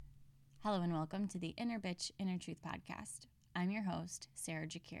Hello and welcome to the Inner Bitch, Inner Truth podcast. I'm your host, Sarah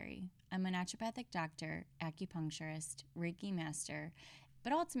Jakiri. I'm a naturopathic doctor, acupuncturist, Reiki master,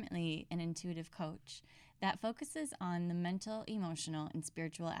 but ultimately an intuitive coach that focuses on the mental, emotional, and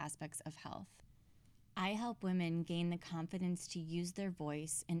spiritual aspects of health. I help women gain the confidence to use their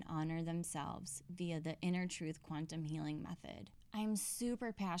voice and honor themselves via the Inner Truth Quantum Healing Method. I'm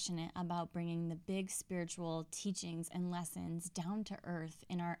super passionate about bringing the big spiritual teachings and lessons down to earth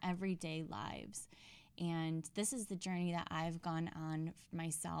in our everyday lives. And this is the journey that I've gone on for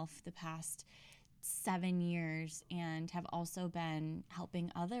myself the past 7 years and have also been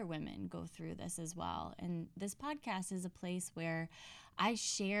helping other women go through this as well. And this podcast is a place where I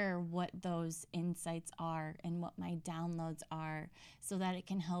share what those insights are and what my downloads are so that it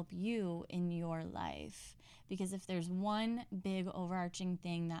can help you in your life. Because if there's one big overarching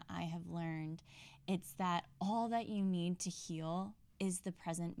thing that I have learned, it's that all that you need to heal is the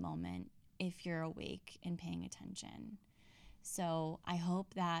present moment if you're awake and paying attention. So I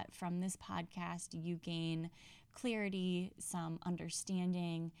hope that from this podcast, you gain clarity, some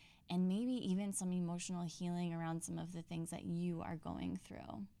understanding, and maybe even some emotional healing around some of the things that you are going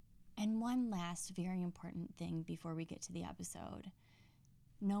through. And one last very important thing before we get to the episode.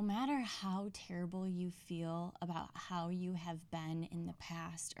 No matter how terrible you feel about how you have been in the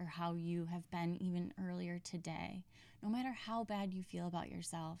past or how you have been even earlier today, no matter how bad you feel about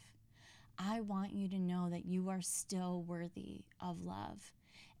yourself, I want you to know that you are still worthy of love,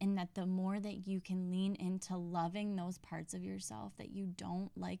 and that the more that you can lean into loving those parts of yourself that you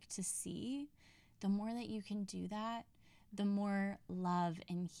don't like to see, the more that you can do that, the more love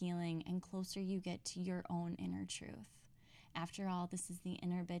and healing and closer you get to your own inner truth. After all, this is the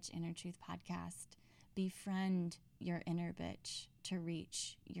Inner Bitch, Inner Truth podcast. Befriend your inner bitch to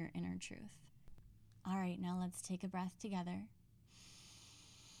reach your inner truth. All right, now let's take a breath together.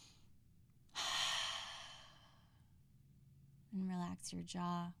 And relax your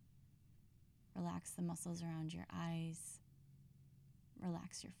jaw. Relax the muscles around your eyes.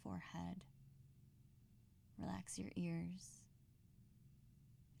 Relax your forehead. Relax your ears.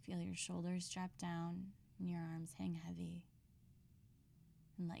 Feel your shoulders drop down and your arms hang heavy.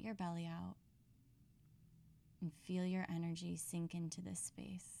 And let your belly out. And feel your energy sink into this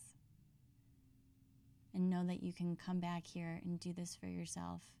space. And know that you can come back here and do this for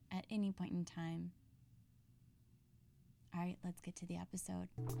yourself at any point in time. All right, let's get to the episode.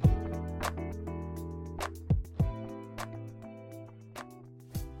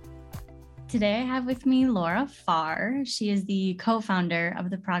 Today I have with me Laura Farr. She is the co-founder of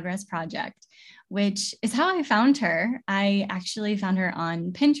the Progress Project, which is how I found her. I actually found her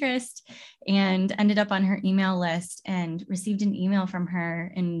on Pinterest and ended up on her email list and received an email from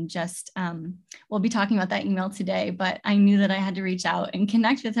her, and just, we'll be talking about that email today, but I knew that I had to reach out and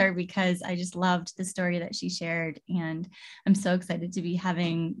connect with her because I just loved the story that she shared. And I'm so excited to be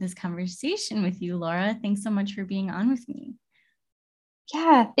having this conversation with you, Laura. Thanks so much for being on with me.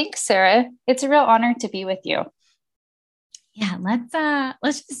 Yeah, thanks, Sarah. It's a real honor to be with you. Yeah,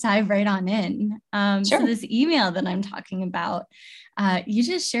 let's just dive right on in. Sure. So this email that I'm talking about, you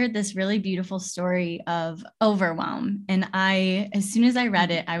just shared this really beautiful story of overwhelm. And as soon as I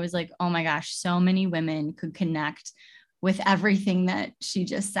read it, I was like, oh my gosh, so many women could connect with everything that she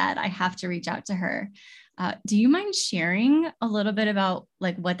just said. I have to reach out to her. Do you mind sharing a little bit about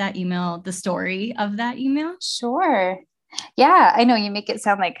what that email, the story of that email? Sure. Yeah, I know you make it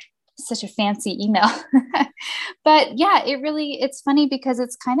sound like such a fancy email, but yeah, it's funny because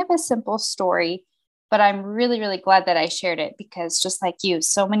it's kind of a simple story, but I'm really, really glad that I shared it because just like you,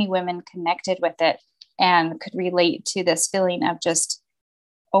 so many women connected with it and could relate to this feeling of just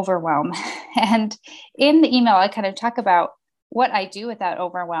overwhelm. And in the email, I kind of talk about what I do with that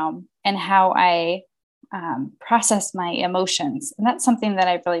overwhelm and how I process my emotions. And that's something that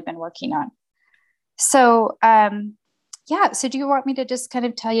I've really been working on. So, so do you want me to just kind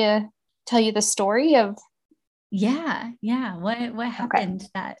of tell you the story of? Yeah. What happened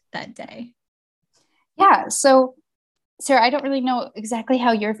that day? Yeah. So, Sarah, I don't really know exactly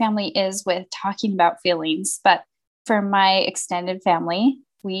how your family is with talking about feelings, but for my extended family,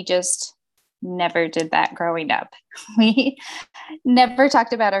 we just never did that growing up. We never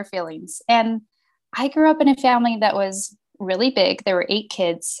talked about our feelings. And I grew up in a family that was really big. There were 8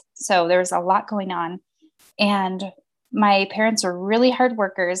 kids, so there was a lot going on. And my parents were really hard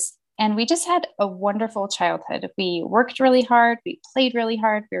workers, and we just had a wonderful childhood. We worked really hard. We played really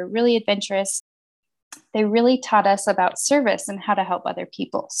hard. We were really adventurous. They really taught us about service and how to help other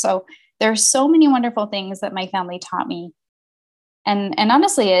people. So there are so many wonderful things that my family taught me. And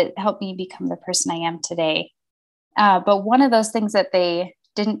honestly, it helped me become the person I am today. But one of those things that they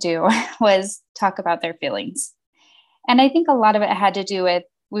didn't do was talk about their feelings. And I think a lot of it had to do with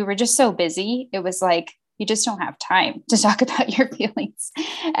we were just so busy. It was like, you just don't have time to talk about your feelings.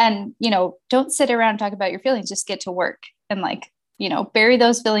 And, don't sit around and talk about your feelings, just get to work and bury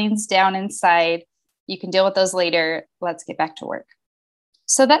those feelings down inside. You can deal with those later. Let's get back to work.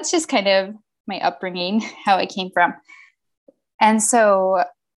 So that's just kind of my upbringing, how I came from. And so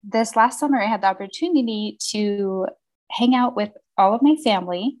this last summer, I had the opportunity to hang out with all of my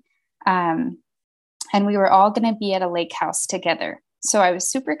family. And we were all going to be at a lake house together. So I was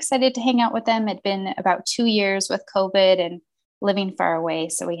super excited to hang out with them. It'd been about 2 years with COVID and living far away,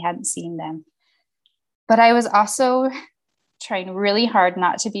 so we hadn't seen them. But I was also trying really hard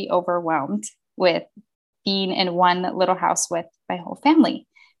not to be overwhelmed with being in one little house with my whole family,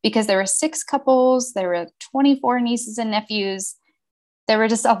 because there were 6 couples, there were 24 nieces and nephews. There were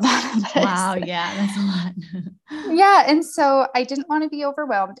just a lot of us. Wow. Yeah. That's a lot. Yeah. And so I didn't want to be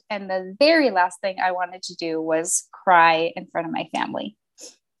overwhelmed. And the very last thing I wanted to do was cry in front of my family.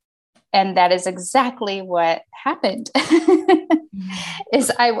 And that is exactly what happened.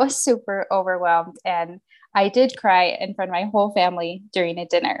 Is I was super overwhelmed, and I did cry in front of my whole family during a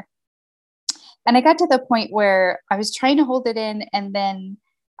dinner. And I got to the point where I was trying to hold it in, and then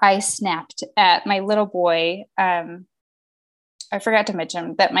I snapped at my little boy. I forgot to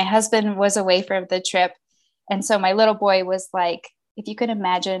mention that my husband was away from the trip. And so my little boy was like, if you could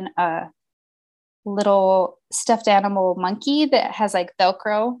imagine a little stuffed animal monkey that has like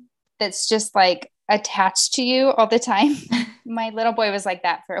Velcro that's just like attached to you all the time. My little boy was like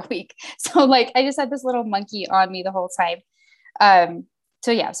that for a week. So I just had this little monkey on me the whole time.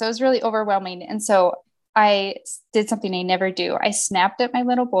 So it was really overwhelming. And so I did something I never do. I snapped at my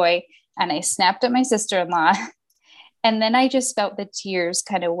little boy and I snapped at my sister-in-law. And then I just felt the tears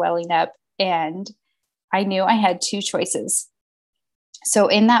kind of welling up, and I knew I had 2 choices. So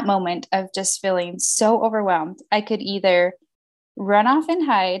in that moment of just feeling so overwhelmed, I could either run off and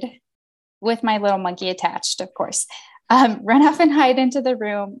hide with my little monkey attached, of course, run off and hide into the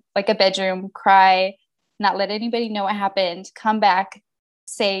room, like a bedroom, cry, not let anybody know what happened, come back,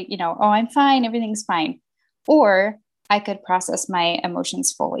 say, oh, I'm fine, everything's fine. Or I could process my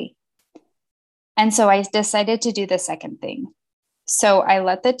emotions fully. And so I decided to do the second thing. So I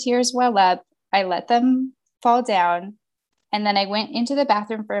let the tears well up. I let them fall down. And then I went into the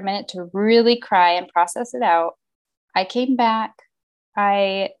bathroom for a minute to really cry and process it out. I came back.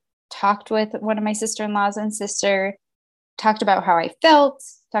 I talked with one of my sister-in-laws and sister, talked about how I felt,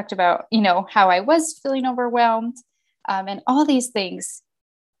 talked about, how I was feeling overwhelmed, and all these things.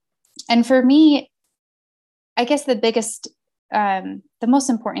 And for me, I guess the most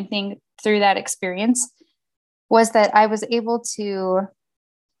important thing through that experience was that I was able to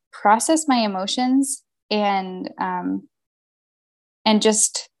process my emotions and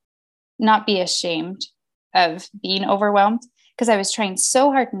just not be ashamed of being overwhelmed, because I was trying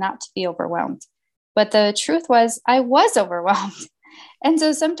so hard not to be overwhelmed. But the truth was I was overwhelmed. And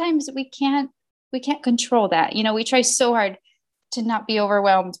so sometimes we can't control that. We try so hard to not be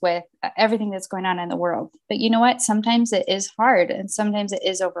overwhelmed with everything that's going on in the world. But you know what? Sometimes it is hard and sometimes it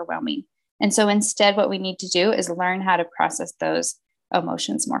is overwhelming. And so instead, what we need to do is learn how to process those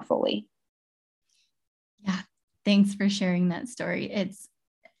emotions more fully. Yeah. Thanks for sharing that story.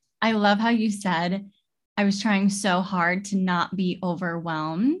 I love how you said, I was trying so hard to not be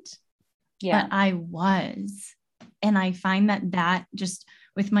overwhelmed, but I was. And I find that just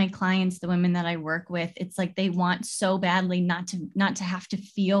with my clients, the women that I work with, it's like they want so badly not to have to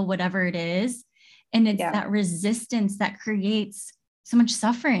feel whatever it is. And it's that resistance that creates so much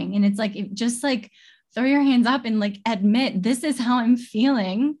suffering. And it's just throw your hands up and admit, this is how I'm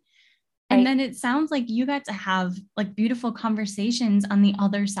feeling. And then it sounds like you got to have beautiful conversations on the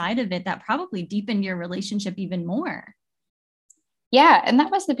other side of it that probably deepened your relationship even more. Yeah. And that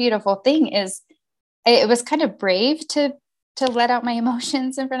was the beautiful thing, is it was kind of brave to let out my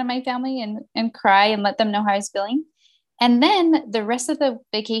emotions in front of my family and cry and let them know how I was feeling. And then the rest of the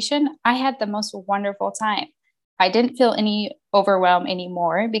vacation, I had the most wonderful time. I didn't feel any overwhelm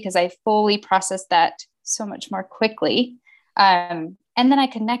anymore because I fully processed that so much more quickly. And then I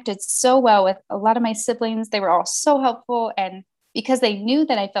connected so well with a lot of my siblings. They were all so helpful. And because they knew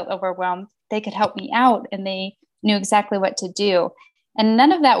that I felt overwhelmed, they could help me out and they knew exactly what to do. And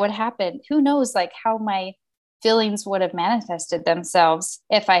none of that would happen. Who knows how my feelings would have manifested themselves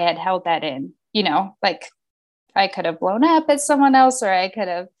if I had held that in, I could have blown up at someone else, or I could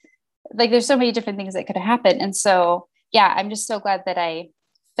have, there's so many different things that could have happened. And so, I'm just so glad that I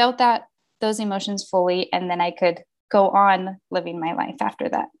felt those emotions fully, and then I could go on living my life after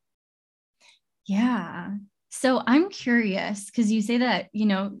that. Yeah. So I'm curious because you say that,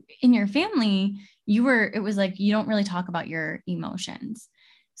 in your family, it was like you don't really talk about your emotions.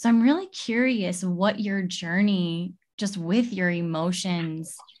 So I'm really curious what your journey just with your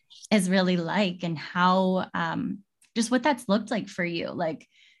emotions is really like and how, just what that's looked like for you. Like,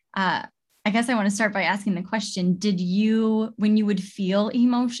 uh, I guess I want to start by asking the question, when you would feel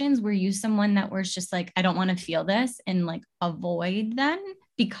emotions, were you someone that was just like, I don't want to feel this and like avoid them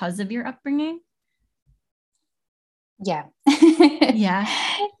because of your upbringing? Yeah. Yeah.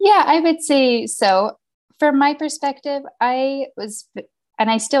 Yeah, I would say so. From my perspective, I was,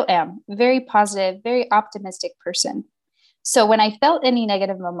 and I still am, very positive, very optimistic person. So when I felt any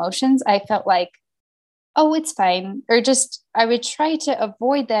negative emotions, I felt like, oh, it's fine. Or just, I would try to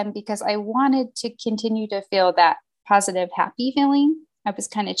avoid them because I wanted to continue to feel that positive, happy feeling. I was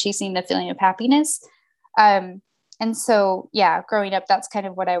kind of chasing the feeling of happiness. Um, and so, yeah, growing up, that's kind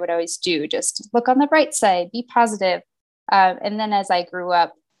of what I would always do. Just look on the bright side, be positive. And then as I grew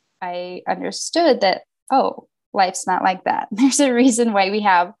up, I understood that, oh, life's not like that. There's a reason why we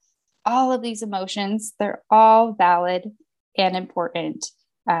have all of these emotions. They're all valid and important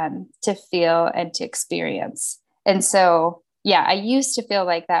to feel and to experience. And so, yeah, I used to feel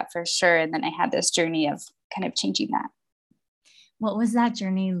like that for sure. And then I had this journey of kind of changing that. What was that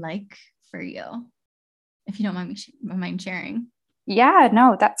journey like for you? If you don't mind sharing. Yeah,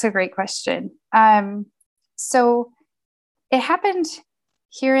 no, that's a great question. So it happened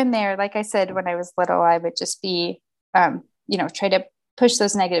here and there. Like I said, when I was little, I would just be, try to push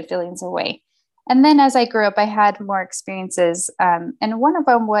those negative feelings away. And then as I grew up, I had more experiences. And one of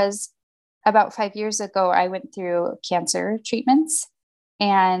them was about 5 years ago, I went through cancer treatments.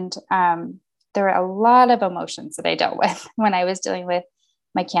 And there were a lot of emotions that I dealt with when I was dealing with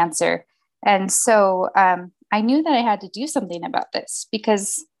my cancer. And so I knew that I had to do something about this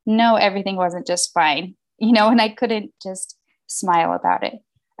because no, everything wasn't just fine, and I couldn't just smile about it.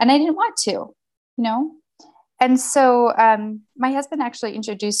 And I didn't want to, you know? And so my husband actually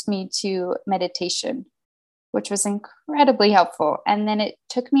introduced me to meditation, which was incredibly helpful. And then it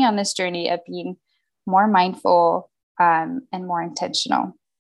took me on this journey of being more mindful and more intentional.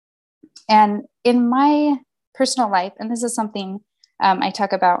 And in my personal life, and this is something I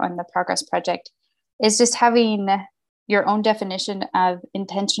talk about on the Progress Project, is just having your own definition of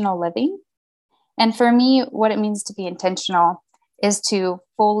intentional living. And for me, what it means to be intentional is to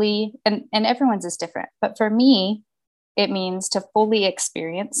fully, and everyone's is different, but for me, it means to fully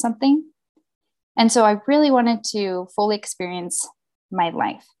experience something. And so I really wanted to fully experience my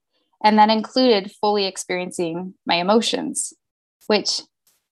life. And that included fully experiencing my emotions, which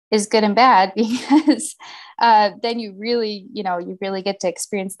is good and bad because then you really get to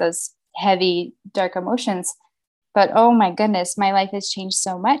experience those heavy, dark emotions. But oh my goodness, my life has changed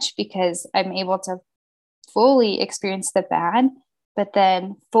so much because I'm able to fully experience the bad, but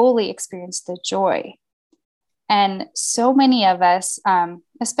then fully experience the joy. And so many of us,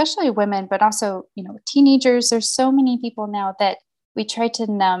 especially women, but also, teenagers, there's so many people now that we try to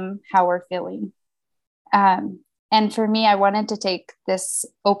numb how we're feeling. And for me, I wanted to take this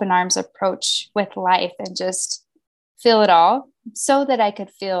open arms approach with life and just feel it all so that I could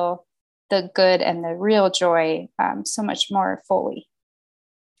feel the good and the real joy so much more fully.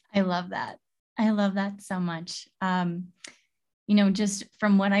 I love that. I love that so much. Just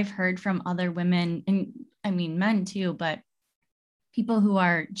from what I've heard from other women, and I mean men too, but people who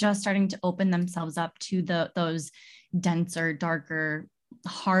are just starting to open themselves up to those denser, darker,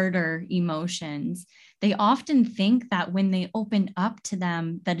 harder emotions, they often think that when they open up to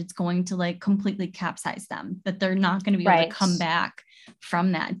them, that it's going to like completely capsize them, that they're not going to be able to come back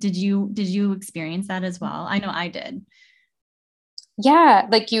from that. Did you experience that as well? I know I did. Yeah,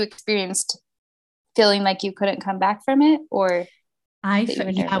 like you experienced feeling like you couldn't come back from it, or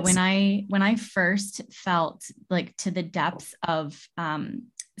when I first felt like to the depths of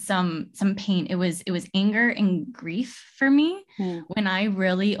some pain, it was anger and grief for me. When I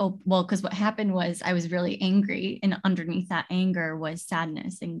really because what happened was I was really angry, and underneath that anger was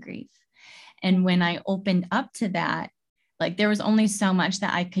sadness and grief. And when I opened up to that, like there was only so much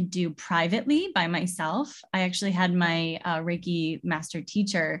that I could do privately by myself. I actually had my Reiki master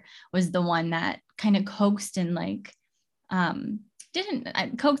teacher was the one that kind of coaxed and like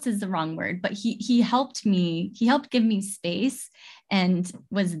coax is the wrong word, but he helped give me space and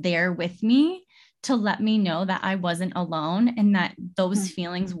was there with me to let me know that I wasn't alone and that those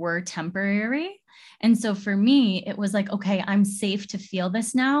feelings were temporary. And so for me, it was like, okay, I'm safe to feel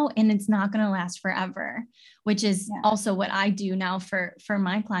this now, and it's not going to last forever, which is also what I do now for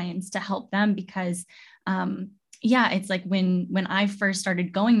my clients to help them, because yeah, it's like when I first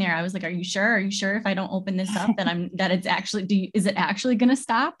started going there, I was like, are you sure? Are you sure if I don't open this up that it's actually, is it actually going to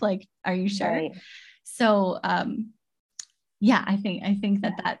stop? Like, are you sure? Right. So, yeah, I think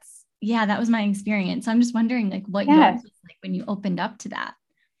that was my experience. So I'm just wondering like what yours was like when you opened up to that.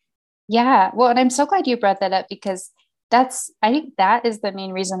 Yeah. Well, and I'm so glad you brought that up because I think that is the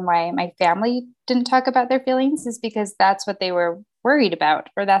main reason why my family didn't talk about their feelings is because that's what they were worried about,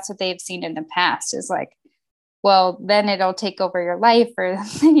 or that's what they've seen in the past is like, well, then it'll take over your life, or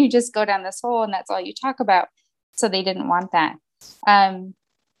then you just go down this hole and that's all you talk about. So they didn't want that. And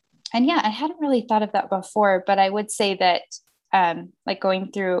yeah, I hadn't really thought of that before, but I would say that, like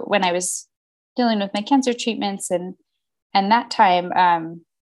going through when I was dealing with my cancer treatments and that time,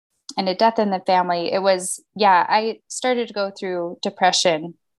 and a death in the family, it was, yeah, I started to go through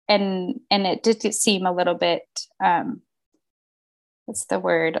depression and it did seem a little bit, what's the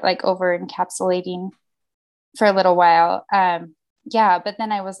word, like over encapsulating for a little while. Yeah, but then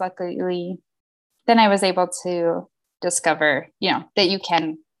then I was able to discover, that you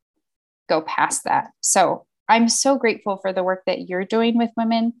can go past that. So I'm so grateful for the work that you're doing with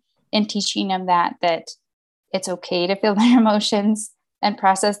women and teaching them that it's okay to feel their emotions and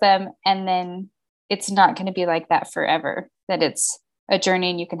process them. And then it's not going to be like that forever, that it's a journey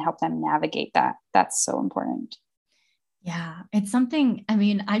and you can help them navigate that. That's so important. Yeah. It's something, I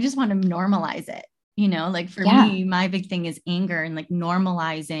mean, I just want to normalize it, like for me, my big thing is anger and like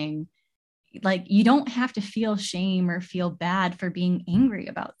normalizing, like you don't have to feel shame or feel bad for being angry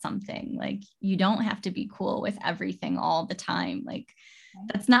about something. Like you don't have to be cool with everything all the time. Like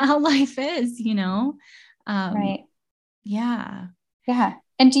that's not how life is, Right. Yeah. Yeah.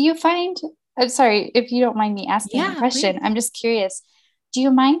 And do you find, I'm sorry, if you don't mind me asking a question, Please. I'm just curious. Do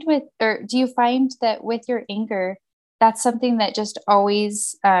you find that with your anger, that's something that just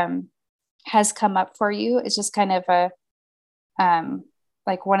always has come up for you? It's just kind of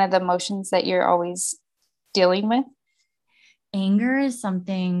like one of the emotions that you're always dealing with? Anger is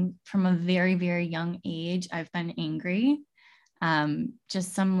something from a very, very young age. I've been angry.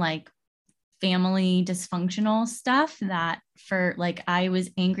 Just some like family dysfunctional stuff that for like, I was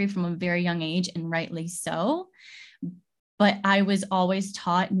angry from a very young age and rightly so, but I was always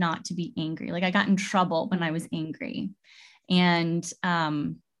taught not to be angry. Like I got in trouble when I was angry. And,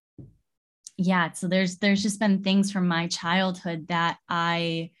 yeah, so there's just been things from my childhood that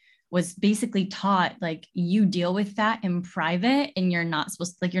I was basically taught, like you deal with that in private and you're not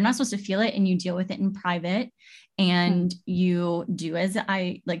supposed to feel it, and you deal with it in private and you do as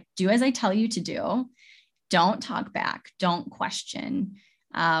I tell you to do. Don't talk back, don't question.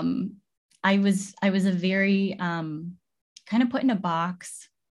 I was a very kind of put in a box,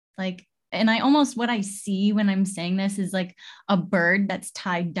 like, and I almost, what I see when I'm saying this is like a bird that's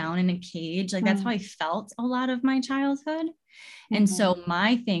tied down in a cage. Like that's how I felt a lot of my childhood. And so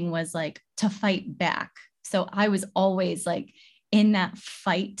my thing was like to fight back. So I was always like in that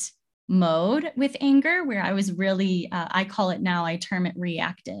fight mode with anger, where I was really, I call it now, I term it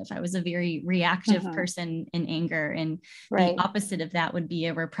reactive. I was a very reactive person in anger. And the opposite of that would be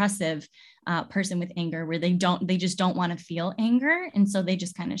a repressive person with anger, where they just don't want to feel anger. And so they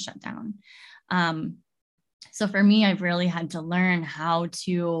just kind of shut down. So for me, I've really had to learn how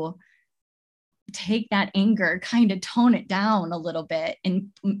to take that anger, kind of tone it down a little bit and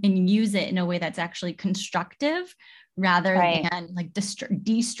use it in a way that's actually constructive rather than like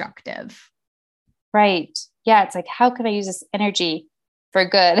destructive. Right. Yeah. It's like, how can I use this energy for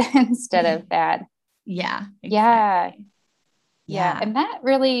good instead of bad? Yeah. Exactly. Yeah. And that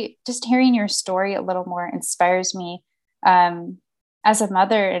really, just hearing your story a little more inspires me as a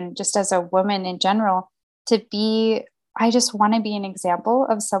mother and just as a woman in general I just want to be an example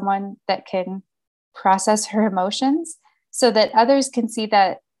of someone that can process her emotions so that others can see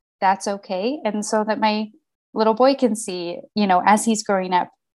that that's okay. And so that my little boy can see, as he's growing up,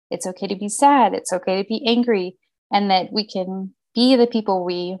 it's okay to be sad. It's okay to be angry, and that we can be the people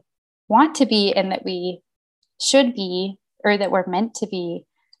we want to be and that we should be, or that we're meant to be,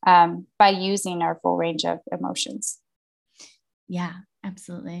 by using our full range of emotions. Yeah,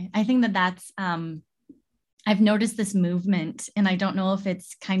 absolutely. I think that's, I've noticed this movement, and I don't know if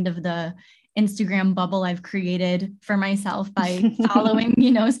it's kind of the Instagram bubble I've created for myself by following,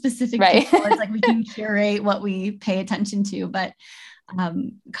 specific people. It's like we can curate what we pay attention to, but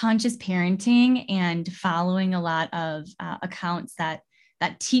conscious parenting and following a lot of accounts that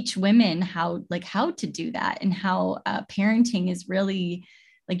teach women how to do that, and how parenting is really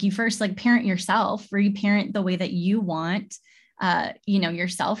like, you first like parent yourself, reparent the way that you want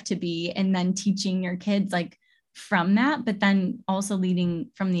yourself to be, and then teaching your kids like from that, but then also leading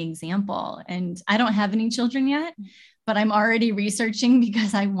from the example. And I don't have any children yet, but I'm already researching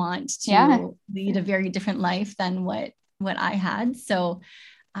because I want to lead a very different life than what I had. So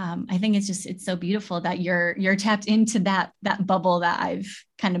I think it's so beautiful that you're tapped into that bubble that I've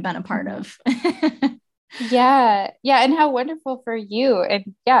kind of been a part of. Yeah. Yeah. And how wonderful for you.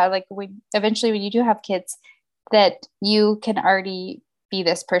 And yeah, like eventually when you do have kids, that you can already be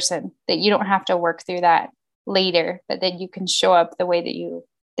this person, that you don't have to work through that later, but that you can show up the way that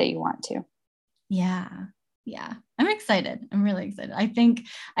you want to. Yeah. Yeah. I'm excited. I'm really excited. I think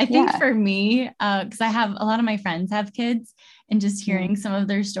for me, cause I have a lot of my friends have kids, and just hearing some of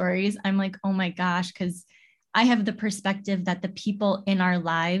their stories, I'm like, oh my gosh. Cause I have the perspective that the people in our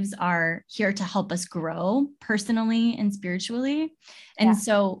lives are here to help us grow personally and spiritually. And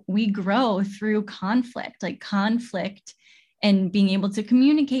so we grow through conflict and being able to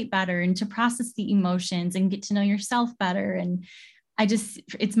communicate better and to process the emotions and get to know yourself better. And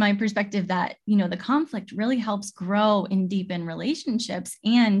it's my perspective that, the conflict really helps grow and deepen relationships,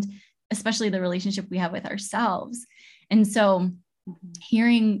 and especially the relationship we have with ourselves. And so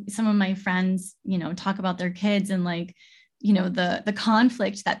hearing some of my friends, talk about their kids and the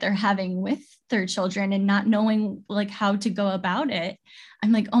conflict that they're having with their children and not knowing how to go about it.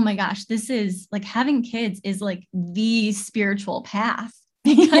 I'm like, oh my gosh, this is having kids is the spiritual path,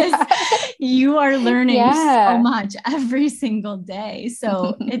 because you are learning so much every single day.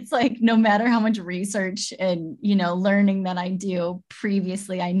 So it's no matter how much research and, learning that I do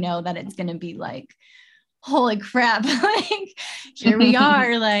previously, I know that it's going to be holy crap, here we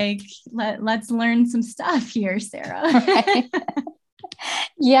are, let's learn some stuff here, Sarah. Right.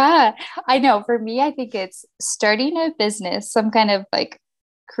 Yeah, I know. For me, I think it's starting a business, some kind of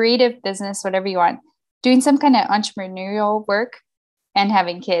creative business, whatever you want, doing some kind of entrepreneurial work, and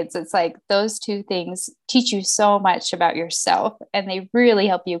having kids. It's those two things teach you so much about yourself, and they really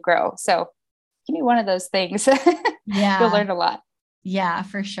help you grow. So give me one of those things. You'll learn a lot. Yeah,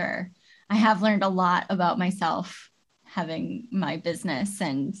 for sure. I have learned a lot about myself having my business,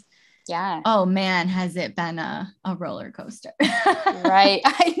 and oh man, has it been a roller coaster. Right.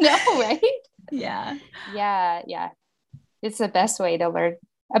 I know, right? Yeah. Yeah. Yeah. It's the best way to learn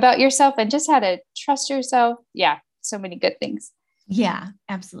about yourself and just how to trust yourself. Yeah. So many good things. Yeah,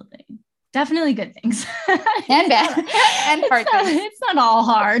 absolutely. Definitely good things. And bad and hard things. It's not all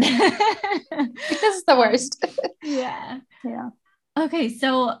hard. This is the worst. Yeah. Yeah. Okay.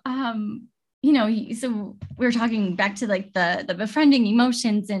 So, so we were talking back to the befriending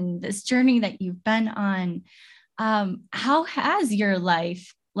emotions and this journey that you've been on. How has your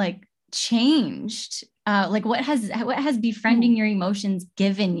life changed? What has befriending your emotions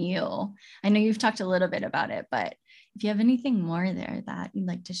given you? I know you've talked a little bit about it, but if you have anything more there that you'd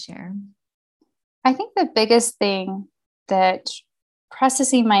like to share. I think the biggest thing that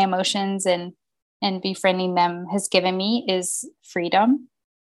processing my emotions and befriending them has given me is freedom.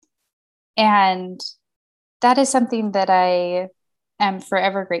 And that is something that I am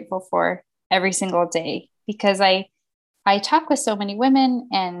forever grateful for every single day, because I talk with so many women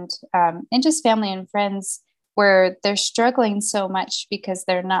and just family and friends where they're struggling so much because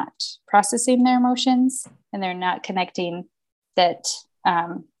they're not processing their emotions, and they're not connecting that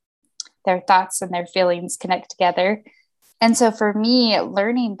their thoughts and their feelings connect together. And so for me,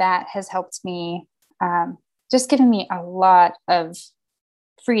 learning that has helped me, just given me a lot of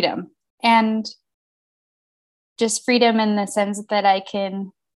freedom, and just freedom in the sense that I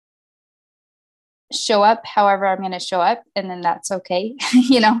can show up however I'm going to show up, and then that's okay.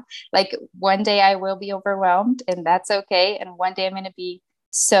 One day I will be overwhelmed, and that's okay. And one day I'm going to be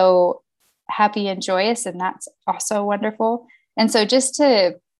so happy and joyous, and that's also wonderful. And so just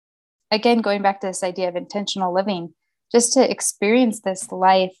to, again, going back to this idea of intentional living, just to experience this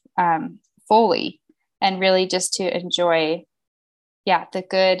life fully, and really just to enjoy, the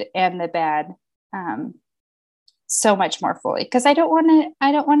good and the bad so much more fully. Because I don't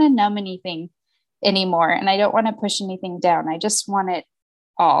want to numb anything anymore, and I don't want to push anything down. I just want it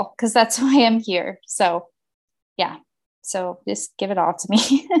all, because that's why I'm here. So just give it all to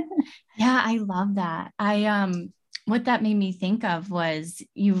me. Yeah, I love that. What that made me think of was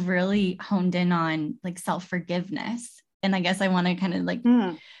you really honed in on self-forgiveness. And I guess I want to kind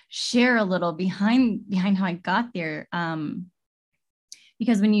of share a little behind how I got there.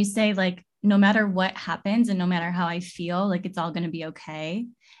 Because when you say no matter what happens and no matter how I feel, it's all going to be okay.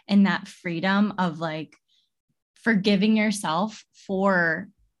 And that freedom of forgiving yourself for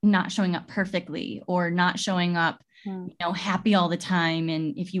not showing up perfectly, or not showing up, happy all the time.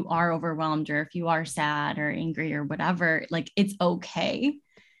 And if you are overwhelmed, or if you are sad or angry or whatever, it's okay.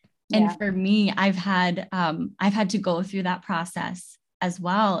 And for me, I've had to go through that process as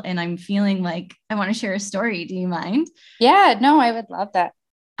well. And I'm feeling like I want to share a story. Do you mind? Yeah, no, I would love that.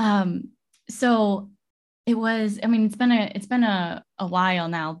 So it was, I mean, it's been a while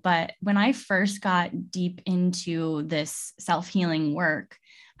now, but when I first got deep into this self-healing work,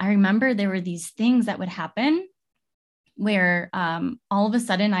 I remember there were these things that would happen where all of a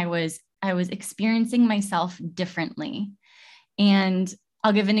sudden I was experiencing myself differently. And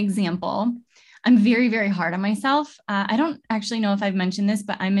I'll give an example. I'm very, very hard on myself. I don't actually know if I've mentioned this,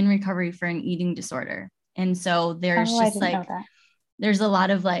 but I'm in recovery for an eating disorder. And so there's there's a lot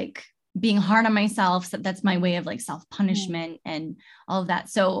of like being hard on myself. So that's my way of like self-punishment and all of that.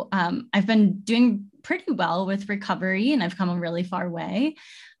 So I've been doing pretty well with recovery and I've come a really far way.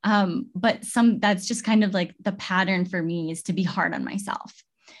 But that's just kind of like the pattern for me is to be hard on myself.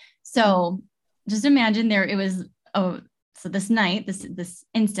 So just imagine so this night, this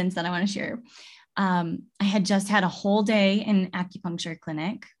instance that I want to share, I had just had a whole day in acupuncture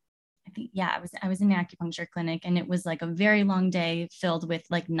clinic. I think, yeah, I was in the acupuncture clinic and it was like a very long day filled with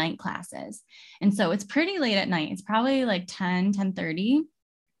like night classes. And so it's pretty late at night. It's probably like 10:30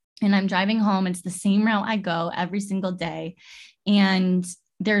 and I'm driving home. It's the same route I go every single day. And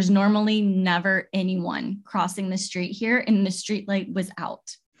there's normally never anyone crossing the street here and the street light was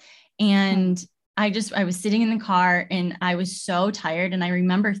out. And I was sitting in the car and I was so tired. And I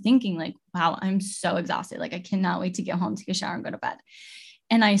remember thinking like, wow, I'm so exhausted. Like I cannot wait to get home, take a shower and go to bed.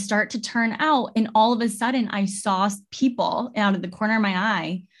 And I start to turn out and all of a sudden I saw people out of the corner of my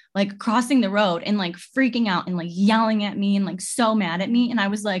eye, like crossing the road and like freaking out and like yelling at me and like so mad at me. And I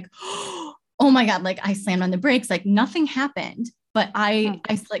was like, oh my God, like I slammed on the brakes, like nothing happened. But I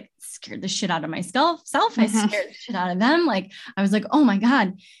like scared the shit out of myself. I scared the shit out of them. Like I was like, oh my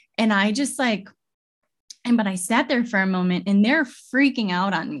God. And I just like, but I sat there for a moment and they're freaking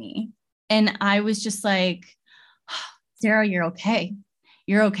out on me. And I was just like, Sarah, you're okay.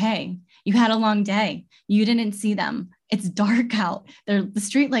 You're okay. You had a long day. You didn't see them. It's dark out. The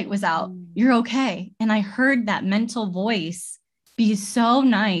street light was out. You're okay. And I heard that mental voice be so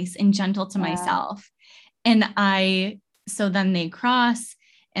nice and gentle to myself. And so then they cross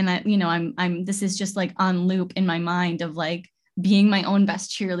and this is just like on loop in my mind of like being my own best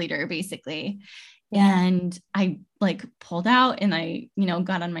cheerleader, basically. Yeah. And I like pulled out and I,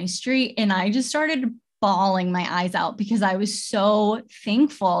 got on my street and I just started bawling my eyes out because I was so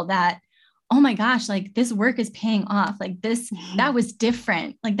thankful that, oh my gosh, like this work is paying off. Like that was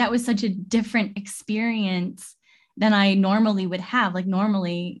different. Like that was such a different experience than I normally would have. Like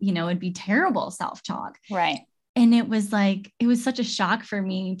normally, it'd be terrible self-talk. Right. And it was such a shock for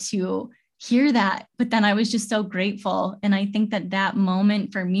me to hear that. But then I was just so grateful. And I think that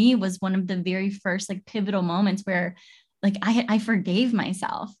moment for me was one of the very first like pivotal moments where like I forgave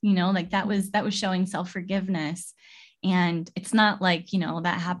myself, like that was showing self-forgiveness. And it's not like,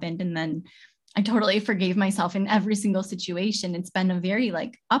 that happened and then I totally forgave myself in every single situation. It's been a very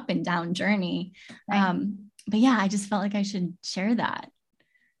like up and down journey. Right. But yeah, I just felt like I should share that.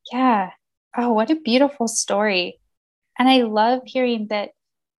 Yeah. Oh, what a beautiful story. And I love hearing that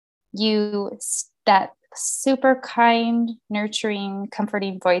that super kind, nurturing,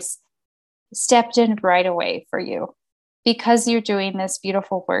 comforting voice stepped in right away for you. Because you're doing this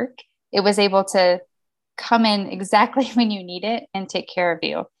beautiful work, it was able to come in exactly when you need it and take care of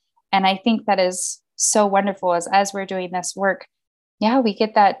you. And I think that is so wonderful as we're doing this work. Yeah, we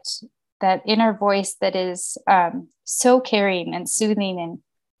get that inner voice that is so caring and soothing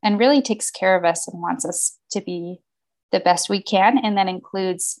and really takes care of us and wants us to be the best we can. And that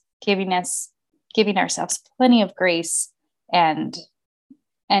includes giving ourselves plenty of grace and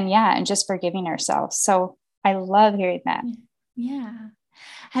just forgiving ourselves. So I love hearing that. Yeah.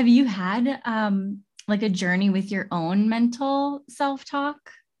 Have you had like a journey with your own mental self-talk?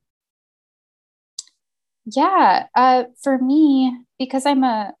 Yeah. For me, because I'm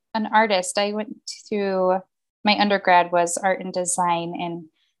an artist, I went through my undergrad was art and design,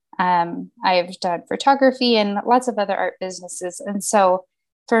 and I've done photography and lots of other art businesses. And so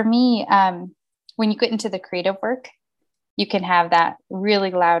for me, when you get into the creative work, you can have that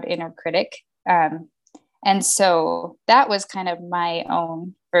really loud inner critic. And so that was kind of my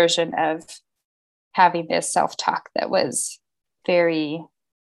own version of having this self-talk that was very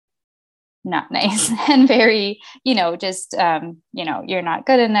not nice and very, just, you're not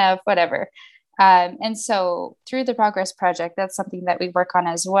good enough, whatever. And so through the Progress Project, that's something that we work on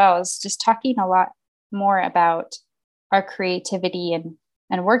as well, is just talking a lot more about our creativity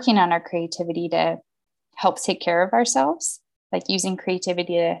and working on our creativity to help take care of ourselves, like using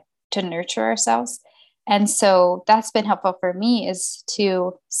creativity to nurture ourselves. And so that's been helpful for me, is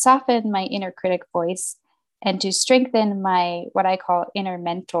to soften my inner critic voice and to strengthen my, what I call inner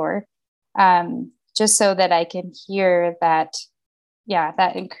mentor, just so that I can hear that,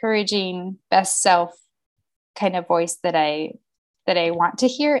 that encouraging best self kind of voice that I want to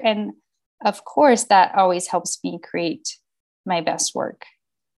hear. And of course, that always helps me create my best work.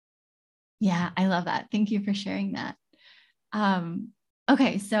 Yeah, I love that. Thank you for sharing that.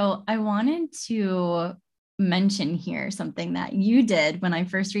 Okay, so I wanted to mention here something that you did when I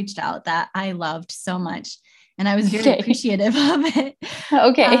first reached out that I loved so much, and I was very appreciative of it.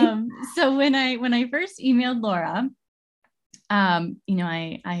 Okay. So when I first emailed Laura,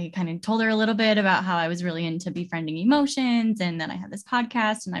 I kind of told her a little bit about how I was really into befriending emotions, and that I had this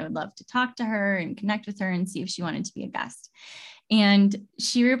podcast and I would love to talk to her and connect with her and see if she wanted to be a guest. And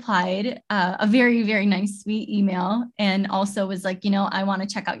she replied a very, very nice, sweet email. And also was like, I want to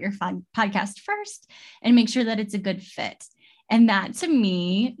check out your podcast first and make sure that it's a good fit. And that to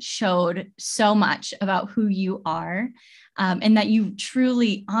me showed so much about who you are, and that you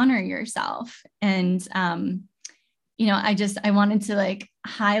truly honor yourself. And, I wanted to like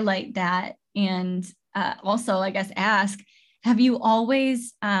highlight that. And also, I guess, ask, have you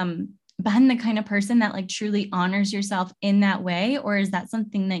always been the kind of person that like truly honors yourself in that way? Or is that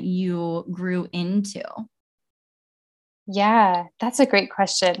something that you grew into? Yeah, that's a great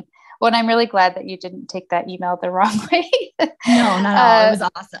question. Well, and I'm really glad that you didn't take that email the wrong way. No, not at all. It was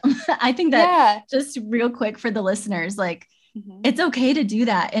awesome. I think that just real quick for the listeners, like, it's okay to do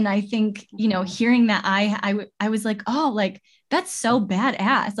that. And I think, hearing that, I was like, oh, like, that's so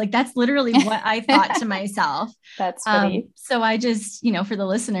badass. Like, that's literally what I thought to myself. That's funny. So I just, for the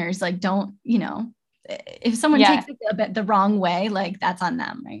listeners, like, don't, if someone takes it a bit the wrong way, like, that's on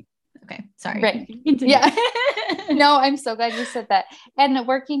them. Right. Okay. Sorry. Right. Yeah. No, I'm so glad you said that. And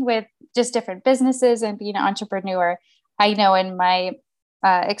working with just different businesses and being an entrepreneur, I know in my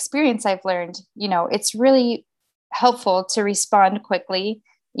experience, I've learned, it's really helpful to respond quickly,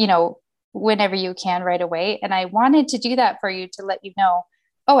 whenever you can, right away. And I wanted to do that for you, to let you know,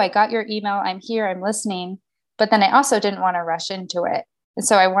 oh, I got your email. I'm here. I'm listening. But then I also didn't want to rush into it. And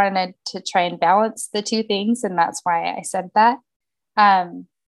so I wanted to try and balance the two things. And that's why I said that.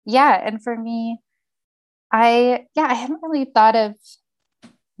 And for me, I haven't really thought of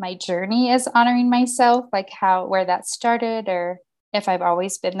my journey as honoring myself, like where that started, or if I've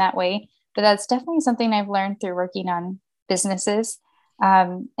always been that way. But that's definitely something I've learned through working on businesses.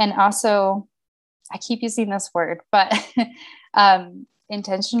 And also, I keep using this word, but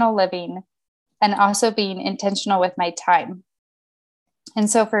intentional living, and also being intentional with my time. And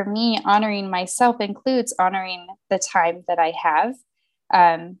so for me, honoring myself includes honoring the time that I have,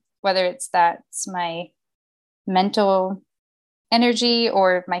 whether that's my mental energy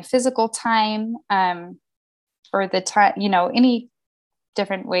or my physical time, or the time, any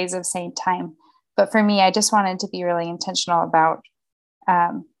different ways of saying time. But for me, I just wanted to be really intentional about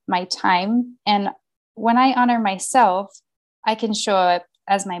my time. And when I honor myself, I can show up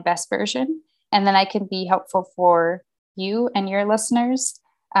as my best version, and then I can be helpful for you and your listeners.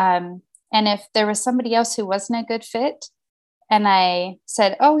 And if there was somebody else who wasn't a good fit, and I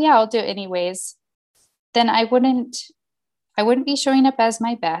said, oh yeah, I'll do it anyways, then I wouldn't be showing up as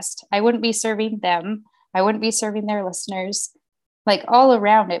my best. I wouldn't be serving them. I wouldn't be serving their listeners. Like, all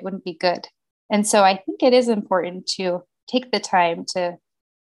around, it wouldn't be good. And so I think it is important to take the time to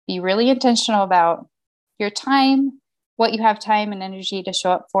be really intentional about your time, what you have time and energy to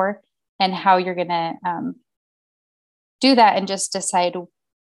show up for, and how you're going to do that, and just decide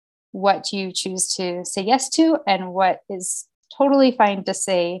what you choose to say yes to, and what is totally fine to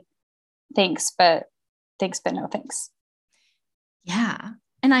say thanks, but no thanks. Yeah.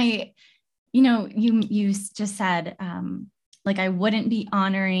 And you just said, like, I wouldn't be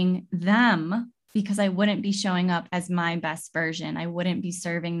honoring them because I wouldn't be showing up as my best version. I wouldn't be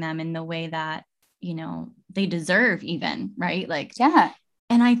serving them in the way that, they deserve even. Right. Like, yeah.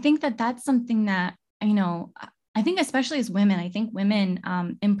 And I think that that's something that, I think especially as women, I think women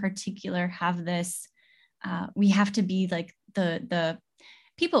in particular have this, we have to be like the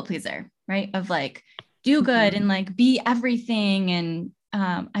people pleaser, right? Of like, do good and like be everything. And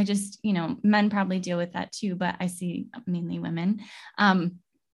I just, men probably deal with that too, but I see mainly women.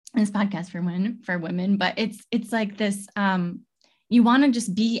 This podcast for women, but it's like this, you want to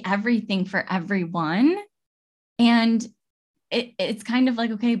just be everything for everyone. And it's kind of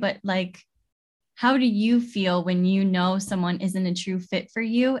like, okay, but like, how do you feel when someone isn't a true fit for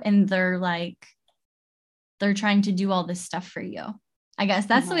you, and they're trying to do all this stuff for you? I guess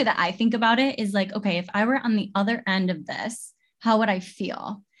that's the way that I think about it, is like, okay, if I were on the other end of this, how would I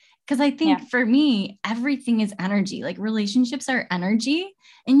feel? Because I think for me, everything is energy. Like relationships are energy,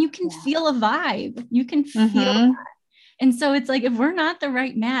 and you can feel a vibe. You can feel that. And so it's like, if we're not the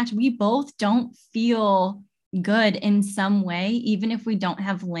right match, we both don't feel good in some way, even if we don't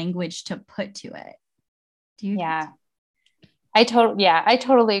have language to put to it. Do you? Yeah. I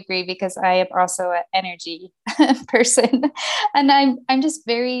totally agree, because I am also an energy person, and I've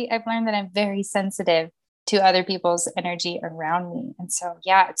learned that I'm very sensitive to other people's energy around me. And so,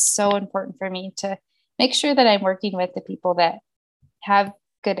 it's so important for me to make sure that I'm working with the people that have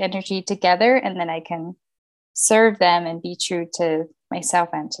good energy together, and then I can serve them and be true to myself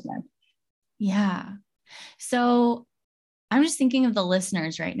and to them. Yeah. So I'm just thinking of the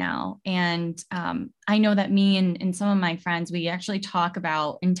listeners right now. And I know that me and some of my friends, we actually talk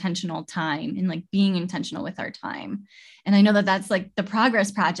about intentional time and like being intentional with our time. And I know that that's like the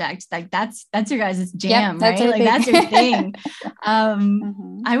Progress Project. Like that's your guys' jam, right? Like that's your thing.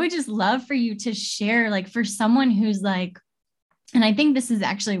 I would just love for you to share, like, for someone who's like, and I think this is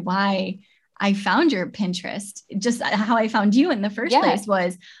actually why I found your Pinterest, just how I found you in the first place,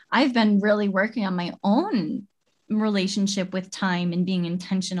 was I've been really working on my own relationship with time and being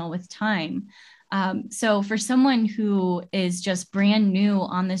intentional with time. So for someone who is just brand new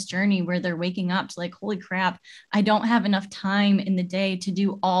on this journey, where they're waking up to like, holy crap, I don't have enough time in the day to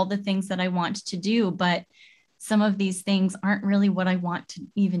do all the things that I want to do, but some of these things aren't really what I want to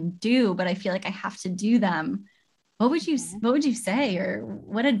even do, but I feel like I have to do them. What would you say, or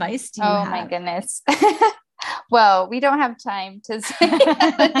what advice do you have? Oh my goodness. Well, we don't have time to say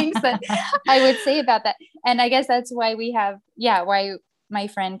the things that I would say about that. And I guess that's why why my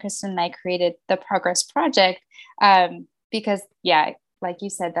friend Kristen and I created the Progress Project. Because like you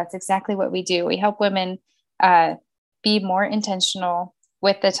said, that's exactly what we do. We help women be more intentional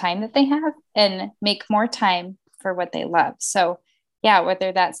with the time that they have and make more time for what they love. So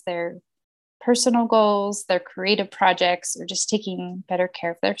whether that's their personal goals, their creative projects, or just taking better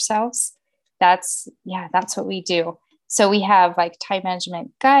care of themselves, that's what we do. So we have like time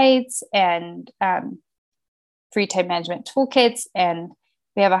management guides and free time management toolkits, and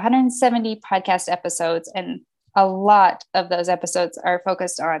we have 170 podcast episodes, and a lot of those episodes are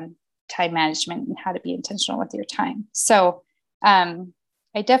focused on time management and how to be intentional with your time. So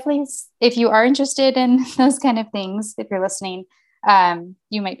I definitely, if you are interested in those kind of things, if you're listening,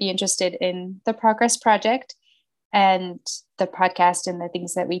 you might be interested in the Progress Project and the podcast and the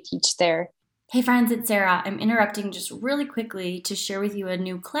things that we teach there. Hey friends, it's Sarah. I'm interrupting just really quickly to share with you a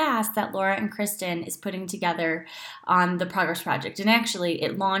new class that Laura and Kristen is putting together on the Progress Project. And actually,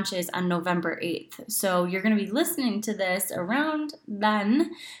 it launches on November 8th. So you're going to be listening to this around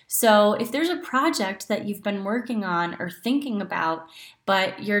then. So if there's a project that you've been working on or thinking about,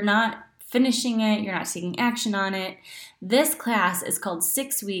 but you're not finishing it, you're not taking action on it, this class is called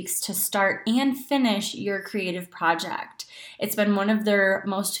 6 Weeks to Start and Finish Your Creative Project. It's been one of their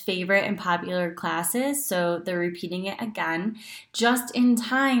most favorite and popular classes, so they're repeating it again, just in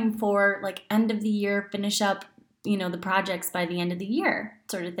time for like end of the year, finish up, the projects by the end of the year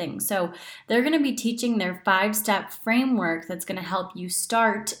sort of thing. So they're going to be teaching their 5-step framework that's going to help you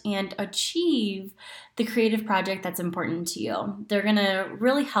start and achieve the creative project that's important to you. They're going to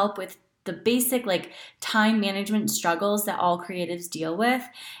really help with the basic like time management struggles that all creatives deal with.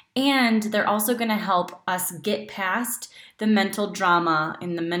 And they're also going to help us get past the mental drama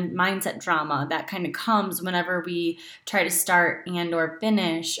and the mindset drama that kind of comes whenever we try to start and or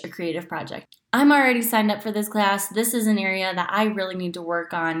finish a creative project. I'm already signed up for this class. This is an area that I really need to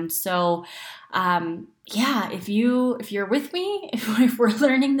work on. So if you're with me, if we're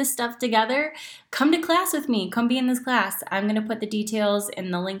learning this stuff together, come to class with me. Come be in this class. I'm going to put the details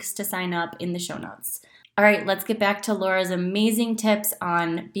and the links to sign up in the show notes. All right, let's get back to Laura's amazing tips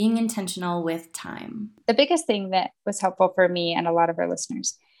on being intentional with time. The biggest thing that was helpful for me and a lot of our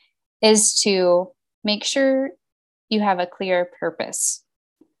listeners is to make sure you have a clear purpose.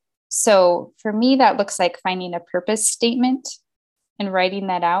 So for me, that looks like finding a purpose statement and writing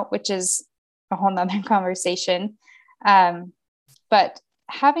that out, which is a whole nother conversation. But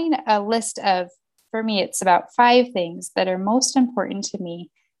having a list of, for me, it's about 5 things that are most important to me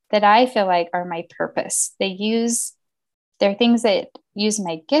that I feel like are my purpose. They're things that use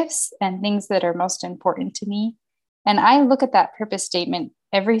my gifts and things that are most important to me. And I look at that purpose statement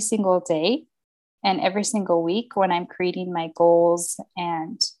every single day and every single week when I'm creating my goals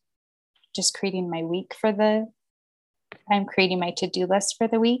and just creating my week I'm creating my to-do list for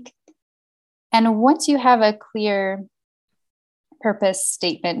the week. And once you have a clear purpose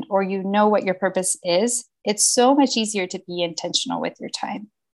statement, or you know what your purpose is, it's so much easier to be intentional with your time,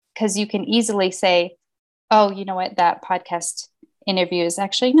 because you can easily say, oh, you know what, that podcast interview is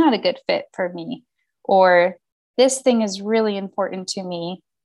actually not a good fit for me, or this thing is really important to me,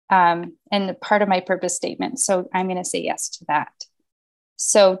 and part of my purpose statement. So I'm going to say yes to that.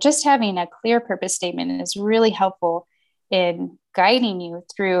 So just having a clear purpose statement is really helpful in guiding you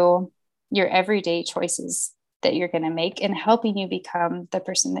through your everyday choices that you're going to make and helping you become the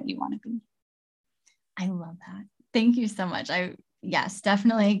person that you want to be. I love that. Thank you so much. Yes,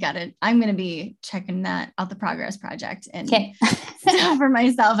 definitely got it. I'm going to be checking that out, the Progress Project, and stuff for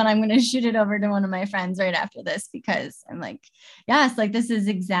myself. And I'm going to shoot it over to one of my friends right after this, because I'm like, yes, like this is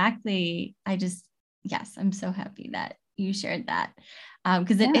exactly, yes, I'm so happy that you shared that.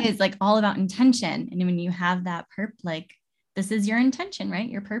 Because it is like all about intention. And when you have that like this is your intention, right?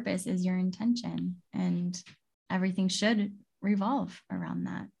 Your purpose is your intention, and everything should revolve around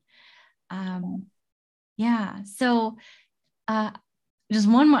that. Yeah. So, just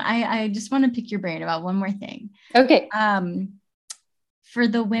one more, I just want to pick your brain about one more thing. Okay. For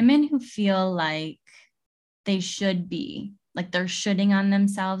the women who feel like they should be, like they're shoulding on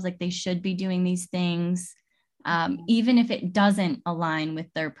themselves, like they should be doing these things, even if it doesn't align with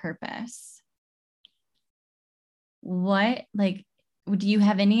their purpose, do you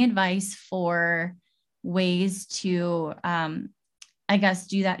have any advice for ways to, I guess,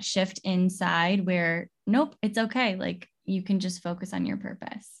 do that shift inside where, nope, it's okay. Like you can just focus on your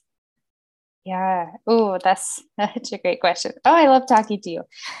purpose. Yeah. Oh, that's such a great question. Oh, I love talking to you.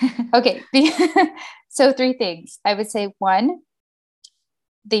 Okay. So 3 things. I would say 1,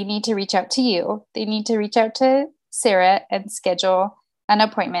 they need to reach out to you. They need to reach out to Sarah and schedule an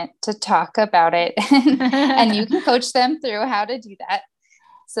appointment to talk about it. And you can coach them through how to do that.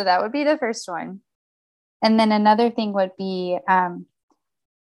 So that would be the first one. And then another thing would be,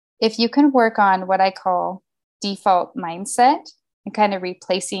 if you can work on what I call default mindset and kind of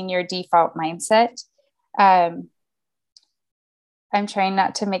replacing your default mindset. I'm trying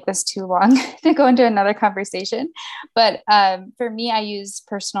not to make this too long to go into another conversation, but for me, I use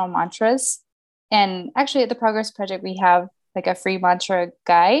personal mantras. And actually at the Progress Project, we have like a free mantra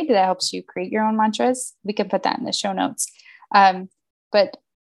guide that helps you create your own mantras. We can put that in the show notes. But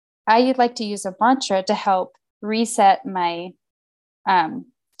I like to use a mantra to help reset my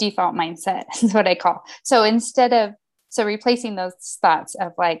default mindset is what I call. So replacing those thoughts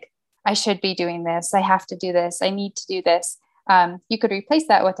of like, I should be doing this, I have to do this, I need to do this. You could replace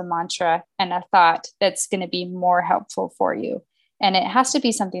that with a mantra and a thought that's going to be more helpful for you. And it has to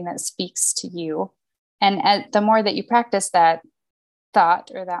be something that speaks to you. And the more that you practice that thought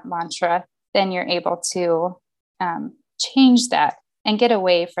or that mantra, then you're able to change that and get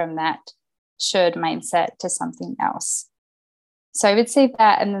away from that should mindset to something else. So I would say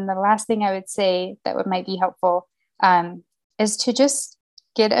that. And then the last thing I would say that might be helpful is to just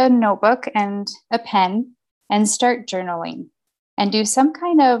get a notebook and a pen and start journaling and do some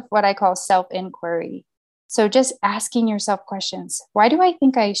kind of what I call self-inquiry. So just asking yourself questions. Why do I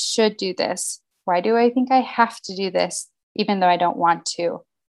think I should do this? Why do I think I have to do this, even though I don't want to?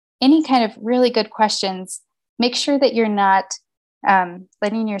 Any kind of really good questions. Make sure that you're not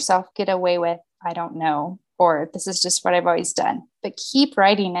letting yourself get away with, I don't know, or this is just what I've always done. But keep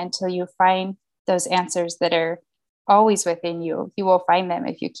writing until you find those answers that are always within you. You will find them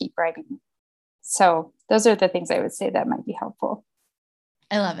if you keep writing. So those are the things I would say that might be helpful.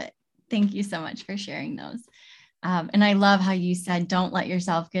 I love it. Thank you so much for sharing those. And I love how you said, don't let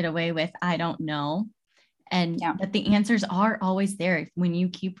yourself get away with, I don't know. And that the answers are always there. When you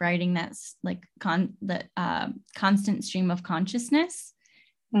keep writing that like constant stream of consciousness,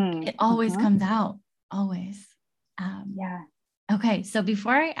 it always comes out, always. Okay. So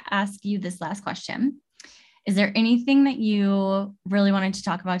before I ask you this last question, is there anything that you really wanted to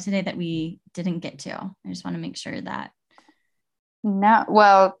talk about today that we didn't get to? I just want to make sure that. No,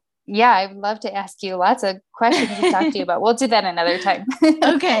 well, yeah, I'd love to ask you lots of questions to talk to you about. We'll do that another time.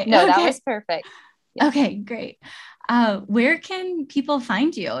 Okay. No, that was perfect. Yeah. Okay, great. Where can people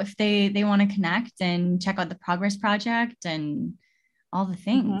find you if they want to connect and check out the Progress Project and all the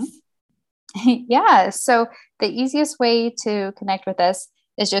things? Yeah. So the easiest way to connect with us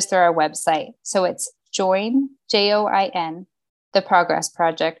is just through our website. So it's join, JOIN,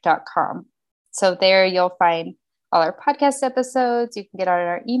 theprogressproject.com. So there you'll find all our podcast episodes. You can get on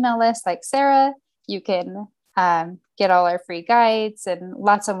our email list like Sarah. You can get all our free guides and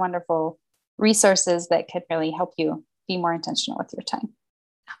lots of wonderful resources that can really help you be more intentional with your time.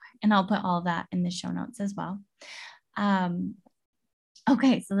 Okay. And I'll put all that in the show notes as well.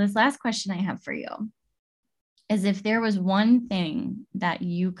 Okay. So this last question I have for you is, if there was one thing that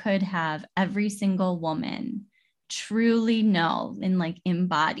you could have every single woman truly know and like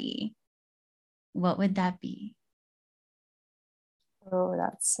embody, what would that be? Oh,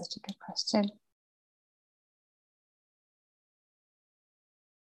 that's such a good question.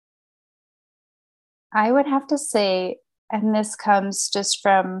 I would have to say, and this comes just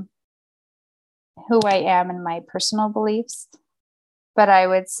from who I am and my personal beliefs, but I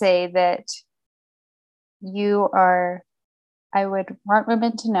would say that I would want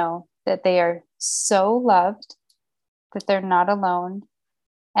women to know that they are so loved, that they're not alone,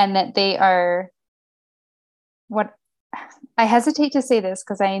 and that they are what I hesitate to say this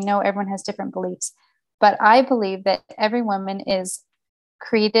because I know everyone has different beliefs, but I believe that every woman is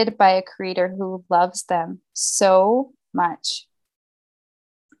created by a creator who loves them so much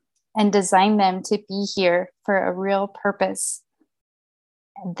and designed them to be here for a real purpose.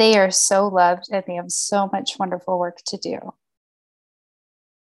 They are so loved and they have so much wonderful work to do.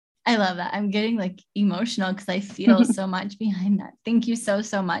 I love that. I'm getting like emotional because I feel so much behind that. Thank you so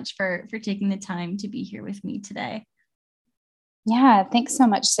much for taking the time to be here with me today. Yeah, thanks so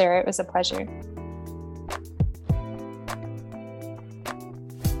much, Sarah. It was a pleasure.